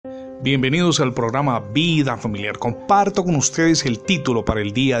Bienvenidos al programa Vida Familiar. Comparto con ustedes el título para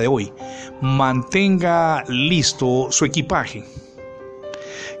el día de hoy. Mantenga listo su equipaje.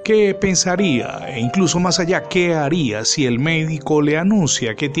 ¿Qué pensaría, e incluso más allá, qué haría si el médico le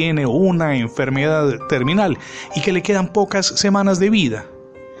anuncia que tiene una enfermedad terminal y que le quedan pocas semanas de vida?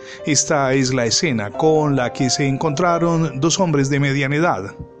 Esta es la escena con la que se encontraron dos hombres de mediana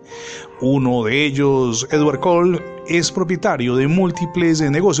edad. Uno de ellos, Edward Cole, es propietario de múltiples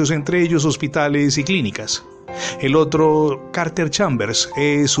negocios, entre ellos hospitales y clínicas. El otro, Carter Chambers,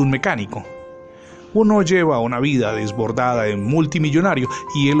 es un mecánico. Uno lleva una vida desbordada de multimillonario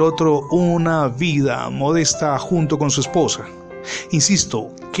y el otro una vida modesta junto con su esposa. Insisto,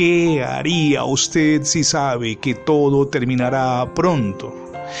 ¿qué haría usted si sabe que todo terminará pronto?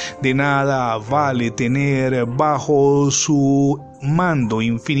 De nada vale tener bajo su mando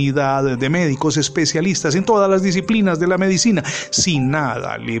infinidad de médicos especialistas en todas las disciplinas de la medicina si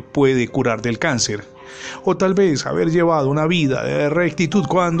nada le puede curar del cáncer. O tal vez haber llevado una vida de rectitud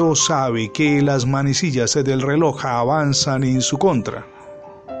cuando sabe que las manecillas del reloj avanzan en su contra.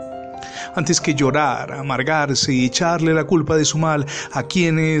 Antes que llorar, amargarse y echarle la culpa de su mal a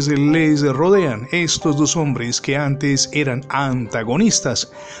quienes les rodean, estos dos hombres que antes eran antagonistas,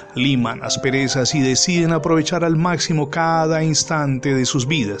 liman asperezas y deciden aprovechar al máximo cada instante de sus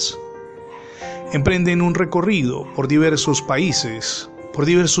vidas. Emprenden un recorrido por diversos países, por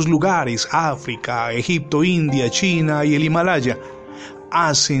diversos lugares, África, Egipto, India, China y el Himalaya.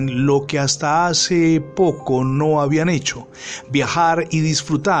 Hacen lo que hasta hace poco no habían hecho: viajar y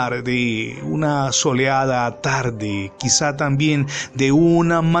disfrutar de una soleada tarde, quizá también de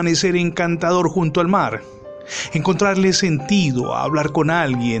un amanecer encantador junto al mar, encontrarle sentido a hablar con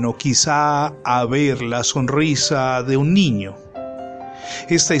alguien o quizá a ver la sonrisa de un niño.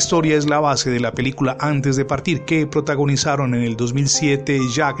 Esta historia es la base de la película Antes de partir, que protagonizaron en el 2007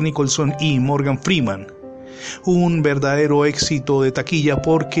 Jack Nicholson y Morgan Freeman. Un verdadero éxito de taquilla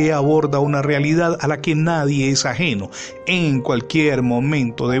porque aborda una realidad a la que nadie es ajeno. En cualquier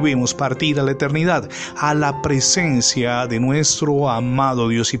momento debemos partir a la eternidad, a la presencia de nuestro amado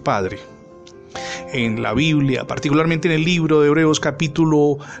Dios y Padre. En la Biblia, particularmente en el libro de Hebreos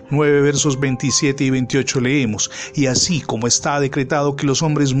capítulo 9 versos 27 y 28 leemos: y así como está decretado que los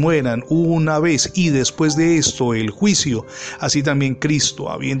hombres mueran una vez y después de esto el juicio, así también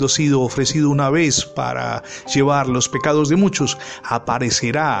Cristo, habiendo sido ofrecido una vez para llevar los pecados de muchos,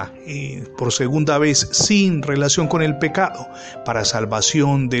 aparecerá por segunda vez sin relación con el pecado, para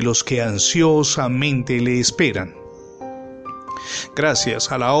salvación de los que ansiosamente le esperan.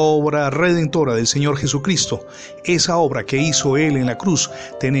 Gracias a la obra redentora del Señor Jesucristo, esa obra que hizo Él en la cruz,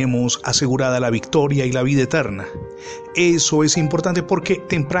 tenemos asegurada la victoria y la vida eterna. Eso es importante porque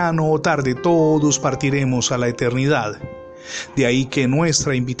temprano o tarde todos partiremos a la eternidad. De ahí que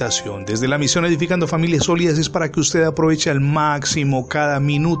nuestra invitación desde la misión Edificando Familias Sólidas es para que usted aproveche al máximo cada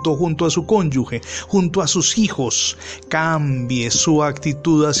minuto junto a su cónyuge, junto a sus hijos. Cambie su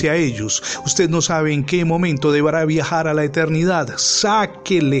actitud hacia ellos. Usted no sabe en qué momento deberá viajar a la eternidad.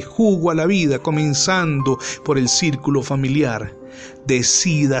 Sáquele jugo a la vida, comenzando por el círculo familiar.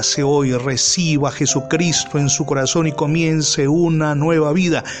 Decídase hoy, reciba a Jesucristo en su corazón y comience una nueva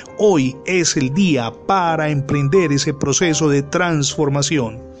vida. Hoy es el día para emprender ese proceso de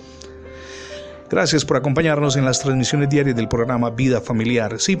transformación. Gracias por acompañarnos en las transmisiones diarias del programa Vida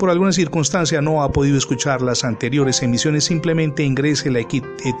Familiar. Si por alguna circunstancia no ha podido escuchar las anteriores emisiones, simplemente ingrese la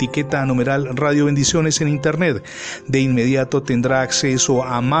etiqueta numeral Radio Bendiciones en internet. De inmediato tendrá acceso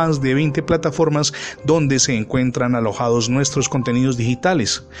a más de 20 plataformas donde se encuentran alojados nuestros contenidos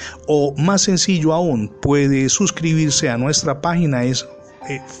digitales. O más sencillo aún, puede suscribirse a nuestra página, es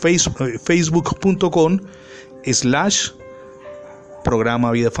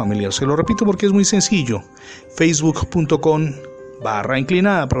facebook.com/Programa Vida Familiar. Se lo repito porque es muy sencillo: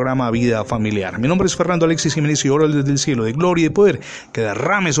 facebook.com/Programa Vida Familiar. Mi nombre es Fernando Alexis Jiménez y oro desde el cielo de gloria y de poder que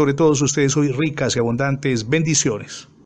derrame sobre todos ustedes hoy ricas y abundantes bendiciones.